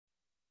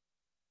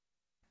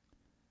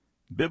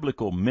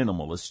Biblical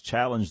minimalists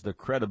challenge the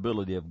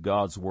credibility of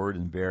God's Word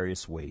in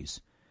various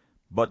ways.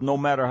 But no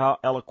matter how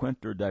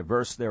eloquent or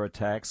diverse their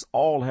attacks,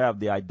 all have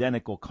the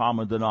identical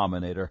common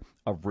denominator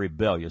of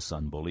rebellious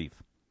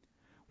unbelief.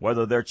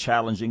 Whether they're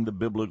challenging the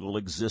biblical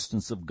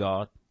existence of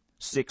God,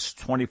 6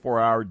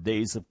 24-hour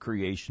days of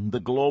creation, the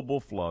global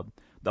flood,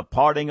 the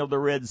parting of the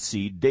Red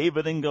Sea,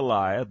 David and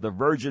Goliath, the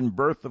virgin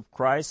birth of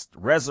Christ,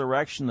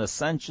 resurrection,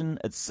 ascension,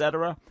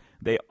 etc.,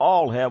 they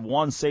all have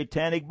one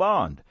satanic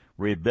bond: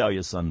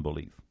 rebellious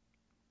unbelief.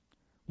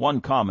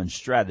 One common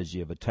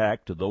strategy of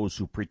attack to those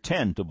who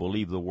pretend to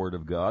believe the Word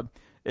of God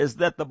is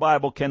that the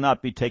Bible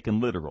cannot be taken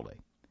literally.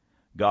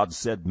 God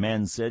said,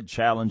 man said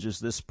challenges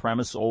this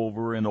premise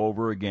over and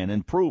over again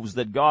and proves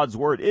that God's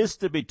Word is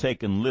to be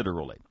taken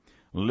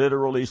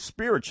literally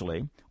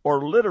spiritually,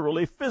 or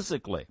literally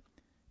physically.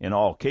 In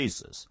all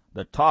cases,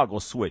 the toggle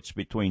switch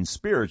between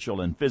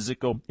spiritual and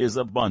physical is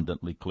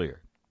abundantly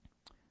clear.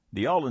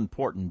 The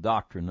all-important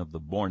doctrine of the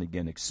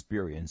born-again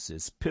experience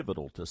is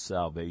pivotal to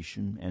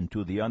salvation and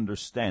to the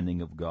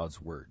understanding of God's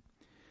Word.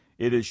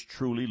 It is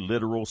truly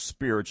literal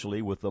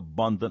spiritually with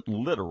abundant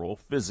literal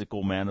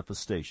physical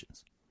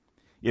manifestations.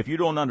 If you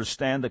don't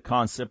understand the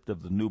concept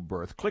of the new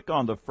birth, click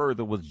on the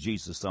Further with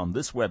Jesus on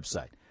this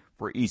website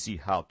for easy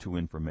how-to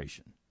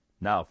information.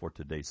 Now for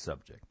today's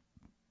subject.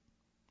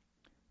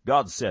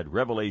 God said,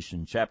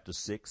 Revelation chapter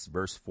 6,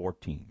 verse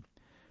 14,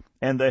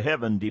 "And the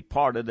heaven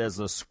departed as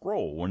a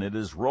scroll when it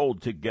is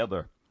rolled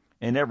together,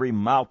 and every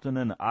mountain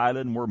and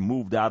island were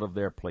moved out of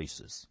their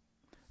places."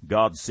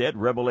 God said,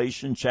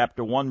 Revelation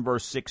chapter 1,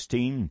 verse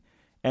 16,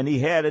 "And he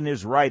had in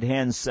his right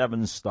hand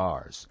 7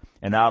 stars,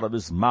 and out of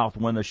his mouth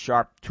went a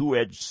sharp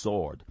 2-edged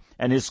sword,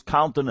 and his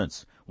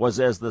countenance was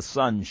as the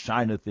sun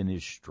shineth in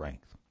his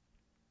strength."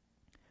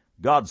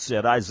 God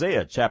said,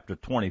 Isaiah chapter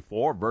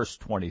 24, verse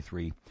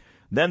 23,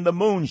 "Then the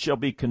moon shall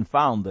be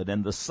confounded,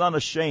 and the sun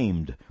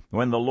ashamed,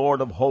 when the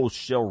Lord of hosts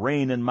shall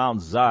reign in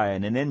Mount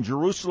Zion and in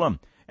Jerusalem,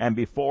 and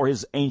before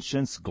his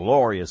ancients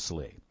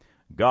gloriously."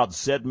 God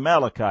said,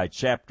 Malachi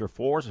chapter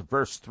 4,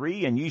 verse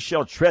 3, "And ye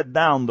shall tread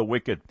down the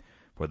wicked,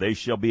 for they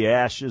shall be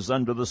ashes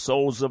under the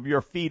soles of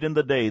your feet in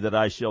the day that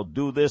I shall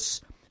do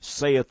this,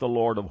 saith the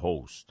Lord of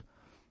hosts."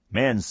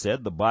 Man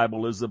said the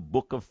Bible is a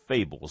book of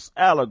fables,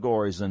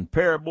 allegories, and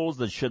parables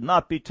that should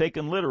not be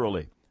taken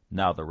literally.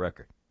 Now the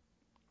record.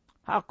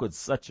 How could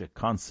such a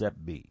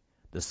concept be?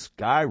 The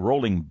sky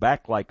rolling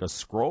back like a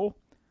scroll?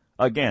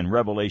 Again,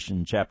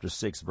 Revelation chapter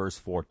 6, verse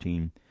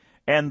 14,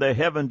 "And the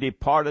heaven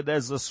departed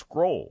as a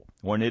scroll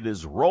when it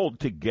is rolled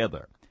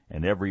together,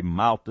 and every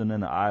mountain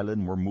and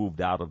island were moved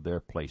out of their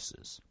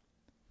places."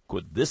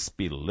 Could this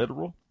be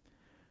literal?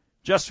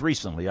 Just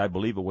recently, I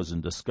believe it was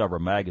in Discover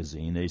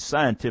magazine, a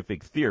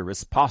scientific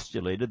theorist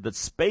postulated that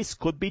space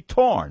could be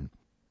torn.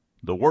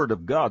 The Word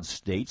of God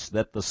states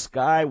that the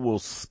sky will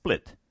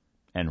split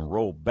and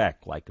roll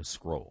back like a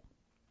scroll.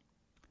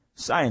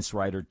 Science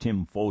writer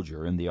Tim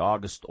Folger, in the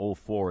August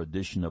 04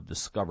 edition of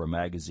Discover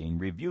magazine,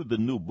 reviewed the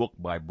new book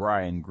by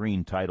Brian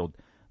Greene titled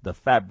The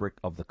Fabric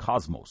of the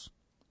Cosmos.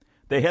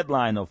 The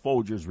headline of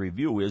Folger's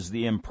review is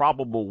 "The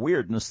Improbable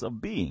Weirdness of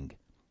Being."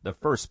 The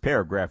first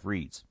paragraph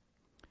reads,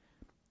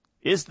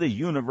 "Is the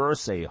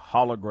universe a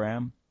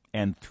hologram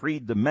and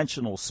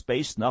three-dimensional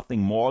space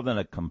nothing more than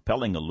a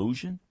compelling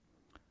illusion?"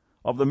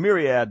 Of the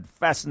myriad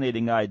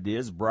fascinating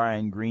ideas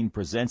Brian Greene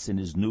presents in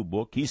his new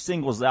book, he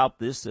singles out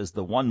this as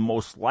the one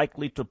most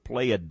likely to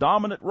play a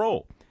dominant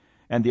role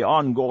in the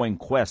ongoing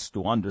quest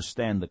to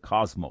understand the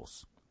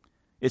cosmos.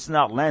 It's an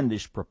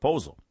outlandish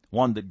proposal,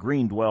 one that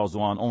Greene dwells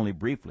on only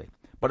briefly,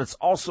 but it's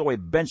also a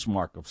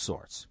benchmark of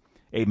sorts,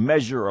 a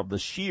measure of the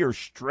sheer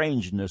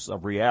strangeness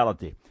of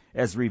reality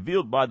as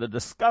revealed by the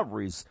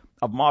discoveries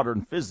of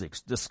modern physics,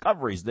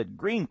 discoveries that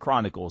Greene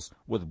chronicles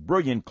with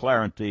brilliant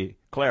clarity,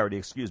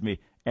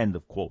 end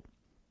of quote.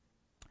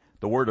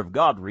 The Word of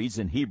God reads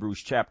in Hebrews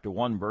chapter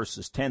 1,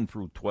 verses 10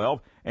 through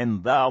 12,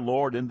 "And thou,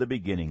 Lord, in the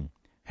beginning,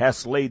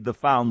 hast laid the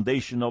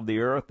foundation of the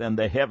earth, and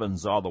the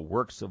heavens are the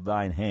works of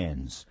thine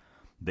hands.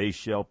 They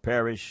shall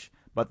perish,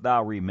 but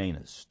thou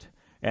remainest,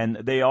 and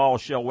they all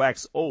shall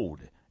wax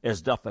old,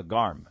 as doth a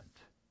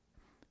garment.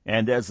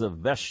 And as a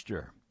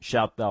vesture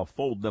shalt thou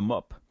fold them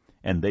up,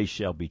 and they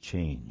shall be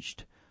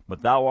changed.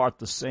 But thou art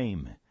the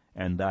same,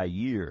 and thy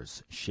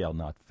years shall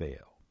not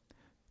fail."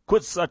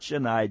 Could such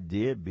an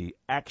idea be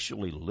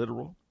actually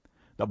literal?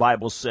 The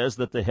Bible says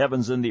that the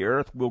heavens and the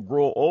earth will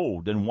grow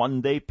old and one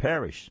day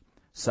perish.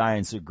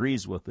 Science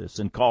agrees with this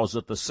and calls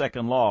it the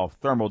second law of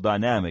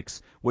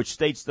thermodynamics, which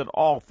states that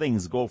all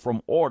things go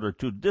from order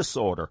to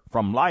disorder,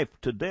 from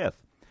life to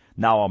death.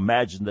 Now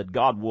imagine that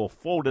God will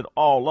fold it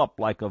all up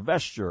like a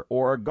vesture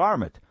or a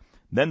garment.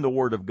 Then the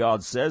Word of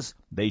God says,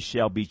 "They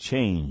shall be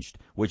changed,"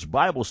 which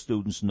Bible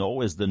students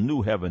know as the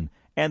new heaven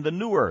and the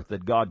new earth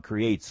that God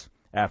creates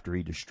after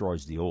he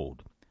destroys the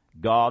old.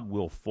 God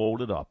will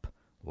fold it up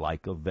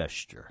like a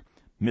vesture.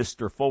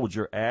 Mr.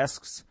 Folger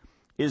asks,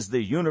 is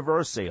the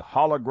universe a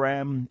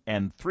hologram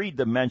and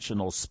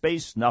three-dimensional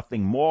space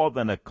nothing more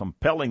than a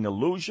compelling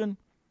illusion?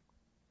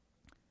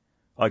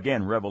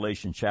 Again,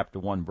 Revelation chapter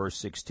 1, verse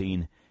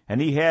 16,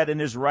 "And he had in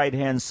his right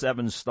hand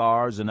 7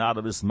 stars, and out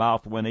of his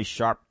mouth went a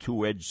sharp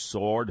 2-edged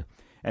sword,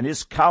 and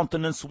his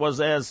countenance was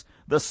as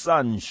the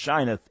sun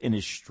shineth in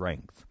his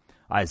strength."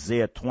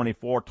 Isaiah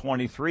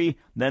 24:23,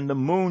 "Then the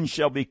moon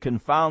shall be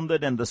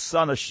confounded, and the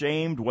sun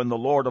ashamed, when the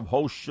Lord of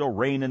hosts shall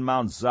reign in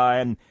Mount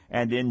Zion,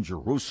 and in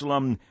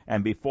Jerusalem,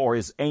 and before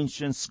his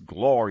ancients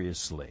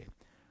gloriously."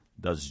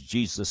 Does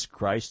Jesus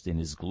Christ in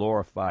his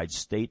glorified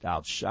state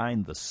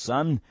outshine the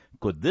sun?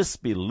 Could this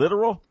be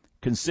literal?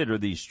 Consider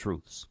these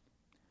truths.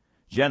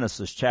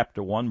 Genesis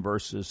chapter 1,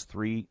 verses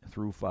 3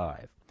 through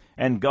 5.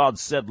 "And God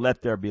said,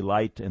 Let there be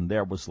light, and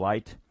there was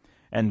light.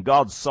 And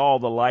God saw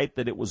the light,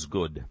 that it was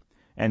good.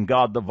 And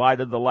God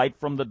divided the light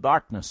from the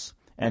darkness.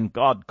 And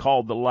God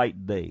called the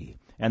light day,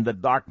 and the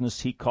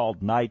darkness he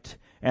called night.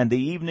 And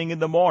the evening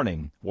and the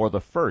morning were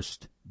the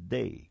first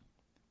day."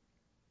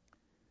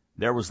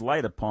 There was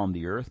light upon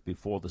the earth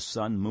before the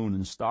sun, moon,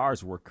 and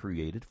stars were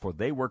created, for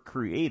they were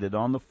created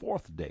on the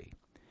 4th day.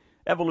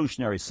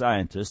 Evolutionary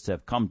scientists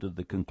have come to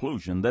the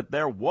conclusion that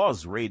there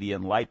was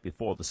radiant light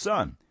before the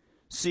sun.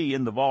 See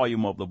in the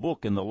volume of the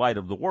book In the Light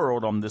of the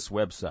World on this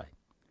website.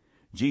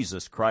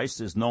 Jesus Christ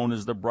is known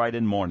as the bright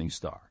and morning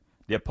star.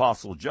 The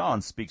Apostle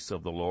John speaks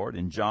of the Lord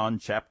in John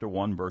chapter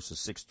 1, verses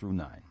 6 through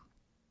 9.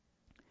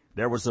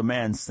 "There was a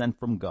man sent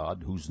from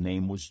God, whose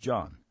name was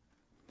John.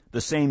 The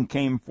same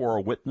came for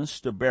a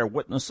witness, to bear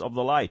witness of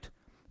the light,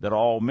 that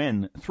all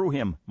men through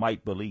him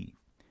might believe.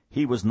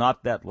 He was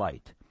not that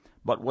light,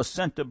 but was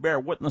sent to bear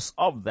witness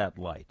of that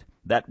light.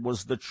 That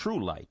was the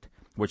true light,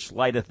 which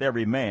lighteth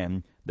every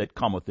man that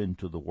cometh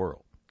into the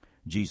world.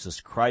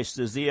 Jesus Christ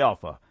is the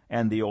Alpha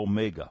and the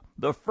Omega,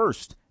 the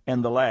first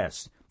and the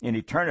last. In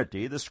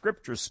eternity, the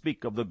Scriptures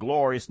speak of the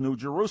glorious New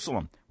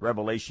Jerusalem,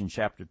 Revelation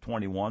chapter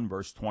 21,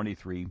 verse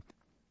 23.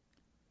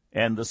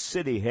 "And the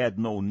city had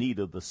no need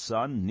of the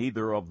sun,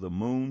 neither of the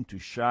moon to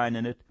shine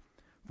in it,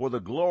 for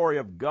the glory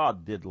of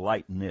God did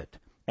lighten it,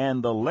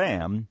 and the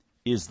Lamb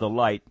is the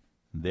light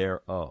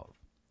thereof."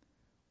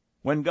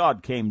 When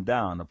God came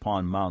down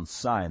upon Mount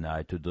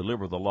Sinai to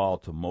deliver the law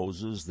to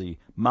Moses, the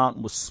mount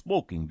was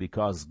smoking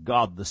because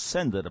God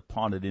descended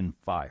upon it in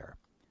fire.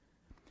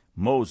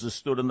 Moses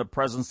stood in the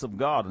presence of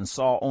God and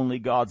saw only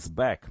God's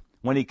back.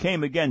 When he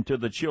came again to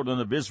the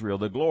children of Israel,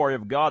 the glory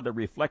of God that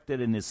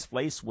reflected in his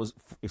face was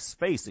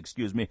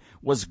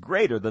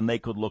greater than they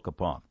could look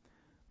upon.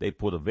 They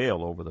put a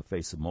veil over the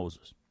face of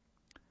Moses.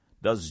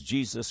 Does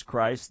Jesus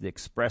Christ, the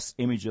express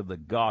image of the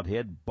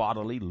Godhead,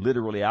 bodily,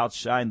 literally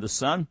outshine the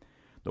sun?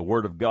 The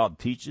Word of God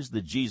teaches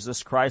that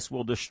Jesus Christ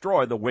will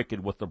destroy the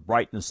wicked with the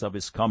brightness of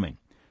his coming.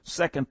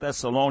 2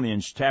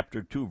 Thessalonians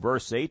chapter 2,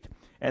 verse 8,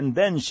 "And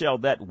then shall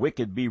that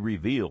wicked be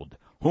revealed,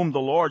 whom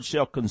the Lord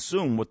shall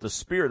consume with the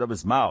spirit of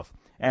his mouth,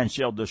 and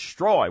shall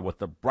destroy with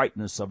the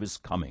brightness of his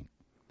coming."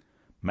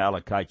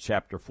 Malachi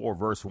chapter 4,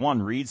 verse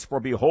 1 reads, "For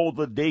behold,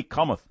 the day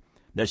cometh,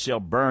 that shall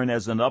burn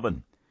as an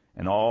oven,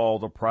 and all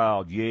the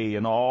proud, yea,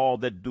 and all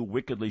that do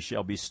wickedly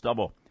shall be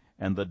stubble.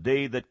 And the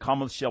day that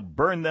cometh shall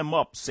burn them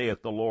up,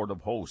 saith the Lord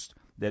of hosts,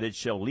 that it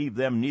shall leave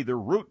them neither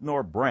root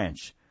nor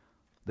branch."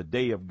 The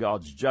day of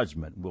God's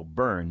judgment will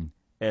burn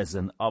as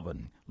an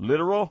oven.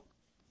 Literal?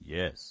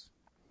 Yes.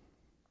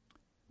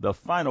 The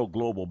final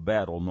global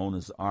battle, known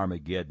as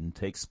Armageddon,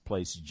 takes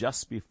place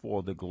just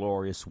before the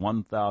glorious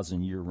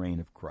 1,000-year reign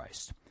of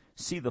Christ.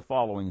 See the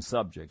following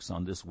subjects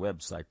on this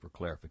website for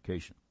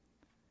clarification.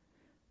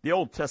 The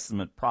Old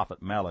Testament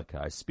prophet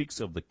Malachi speaks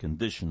of the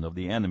condition of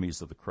the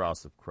enemies of the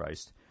cross of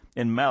Christ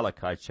in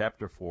Malachi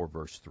chapter 4,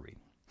 verse 3.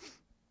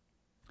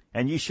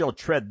 "And ye shall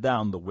tread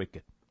down the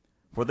wicked,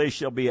 for they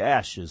shall be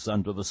ashes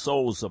under the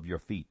soles of your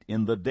feet,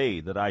 in the day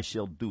that I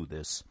shall do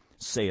this,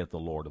 saith the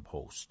Lord of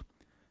hosts."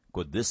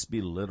 Could this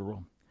be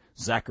literal?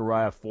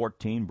 Zechariah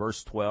 14,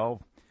 verse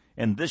 12,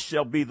 "And this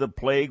shall be the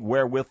plague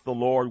wherewith the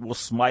Lord will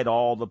smite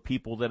all the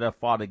people that have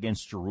fought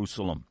against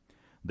Jerusalem.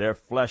 Their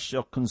flesh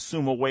shall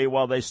consume away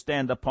while they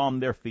stand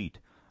upon their feet,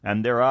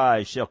 and their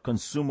eyes shall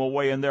consume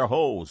away in their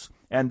holes,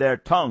 and their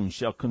tongue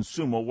shall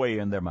consume away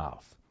in their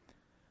mouth.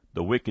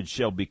 The wicked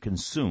shall be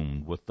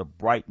consumed with the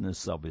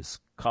brightness of his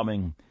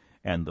coming,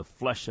 and the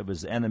flesh of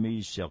his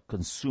enemies shall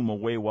consume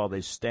away while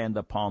they stand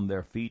upon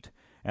their feet,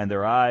 and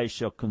their eyes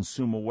shall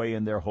consume away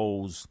in their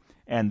holes,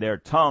 and their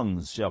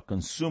tongues shall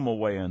consume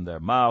away in their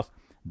mouth.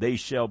 They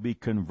shall be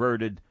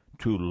converted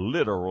to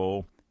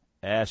literal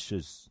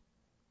ashes."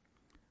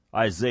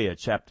 Isaiah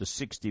chapter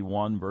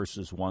 61,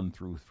 verses 1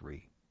 through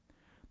 3.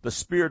 "The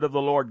Spirit of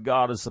the Lord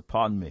God is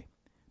upon me,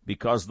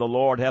 because the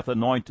Lord hath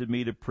anointed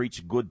me to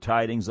preach good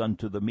tidings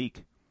unto the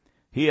meek.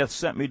 He hath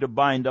sent me to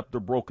bind up the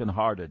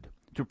brokenhearted,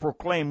 to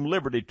proclaim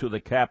liberty to the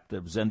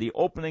captives, and the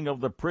opening of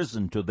the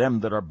prison to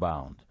them that are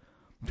bound,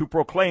 to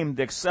proclaim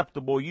the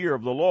acceptable year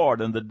of the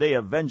Lord, and the day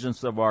of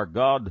vengeance of our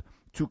God,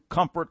 to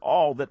comfort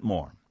all that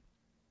mourn,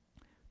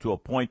 to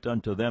appoint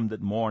unto them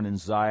that mourn in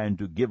Zion,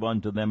 to give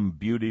unto them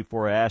beauty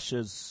for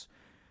ashes,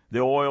 the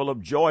oil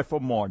of joy for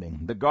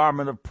mourning, the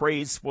garment of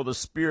praise for the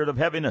spirit of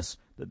heaviness,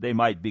 that they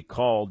might be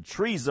called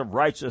trees of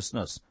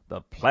righteousness,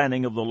 the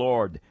planting of the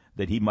Lord,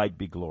 that he might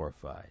be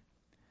glorified."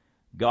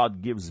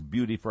 God gives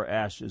beauty for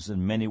ashes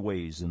in many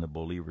ways in the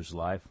believer's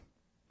life.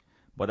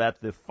 But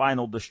at the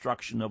final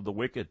destruction of the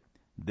wicked,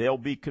 they'll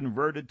be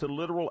converted to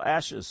literal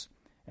ashes,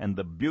 and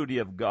the beauty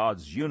of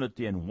God's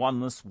unity and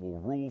oneness will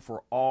rule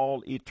for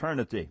all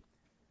eternity.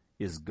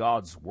 Is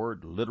God's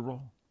word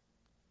literal?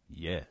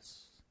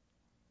 Yes.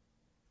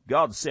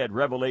 God said,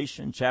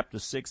 Revelation chapter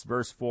 6,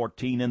 verse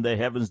 14, "And the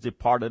heavens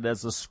departed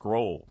as a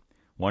scroll,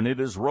 when it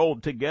is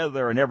rolled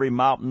together, and every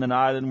mountain and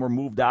island were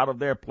moved out of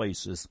their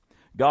places."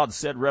 God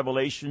said,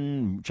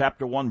 Revelation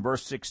chapter 1,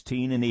 verse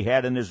 16, "And he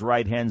had in his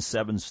right hand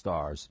 7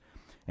 stars.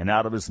 And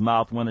out of his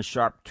mouth went a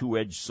sharp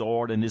two-edged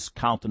sword, and his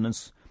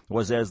countenance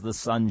was as the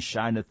sun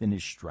shineth in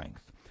his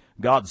strength."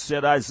 God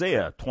said,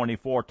 Isaiah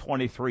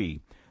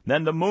 24:23,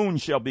 "Then the moon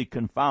shall be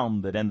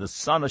confounded, and the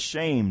sun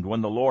ashamed,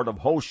 when the Lord of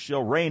hosts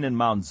shall reign in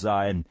Mount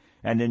Zion,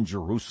 and in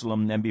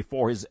Jerusalem, and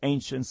before his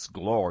ancients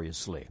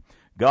gloriously."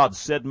 God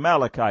said,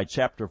 Malachi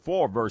chapter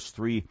 4, verse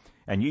 3,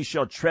 "And ye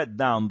shall tread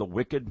down the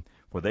wicked,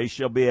 for they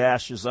shall be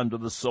ashes under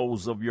the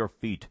soles of your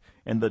feet,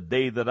 in the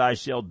day that I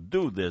shall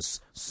do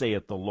this,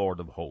 saith the Lord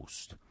of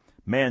hosts."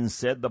 Men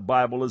said the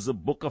Bible is a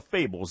book of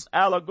fables,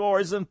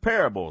 allegories, and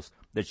parables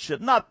that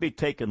should not be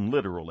taken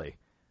literally.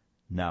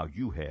 Now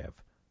you have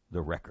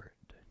the record.